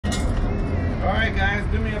Alright guys,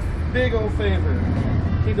 do me a big old favor.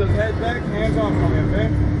 Keep those heads back, hands off on me, okay?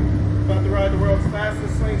 About to ride the world's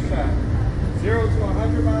fastest slingshot. 0 to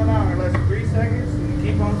 100 miles an hour in less than 3 seconds, and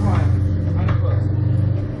you keep on climbing. 100 plus.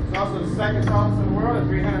 It's also the second tallest in the world at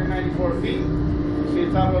 394 feet. See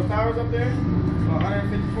the top of those towers up there? So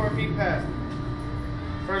 154 feet past.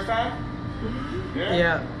 First time? Yeah?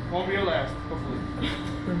 Yeah. Won't be your last, hopefully.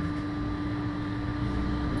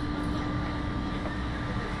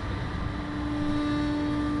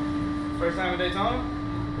 First time in Daytona?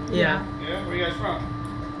 Yeah. Yeah? Where you guys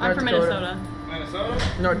from? I'm from Minnesota.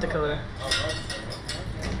 Minnesota? North Dakota.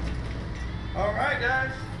 Alright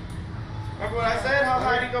guys. Remember what I said? How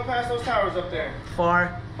high do you go past those towers up there?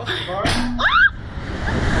 Far. Far?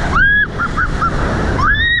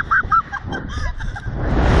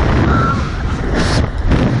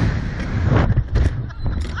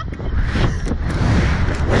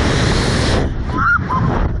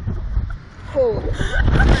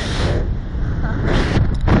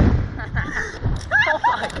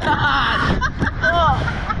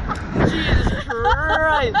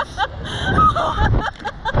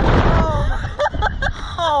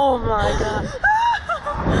 Oh my god.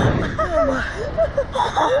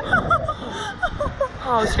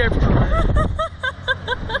 Oh, I was scared for a minute.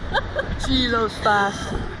 Jeez, that was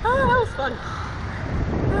fast. Oh, that was fun.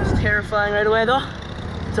 It was terrifying right away though.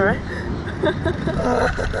 It's alright.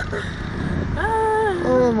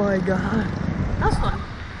 Oh my god. That was fun.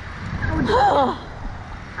 I would do that.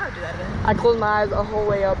 I would do that again. I closed my eyes the whole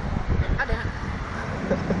way up. I didn't.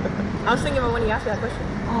 I was thinking about when you asked me that question.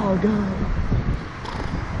 Oh god.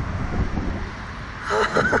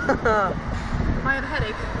 I have a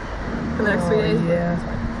headache for the next 3 days. Yeah.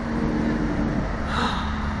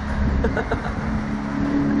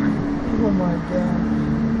 Oh my god.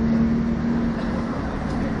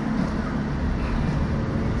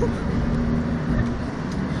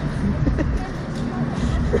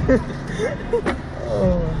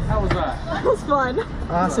 Oh. How was that? That was fun.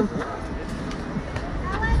 Awesome.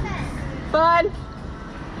 Fun.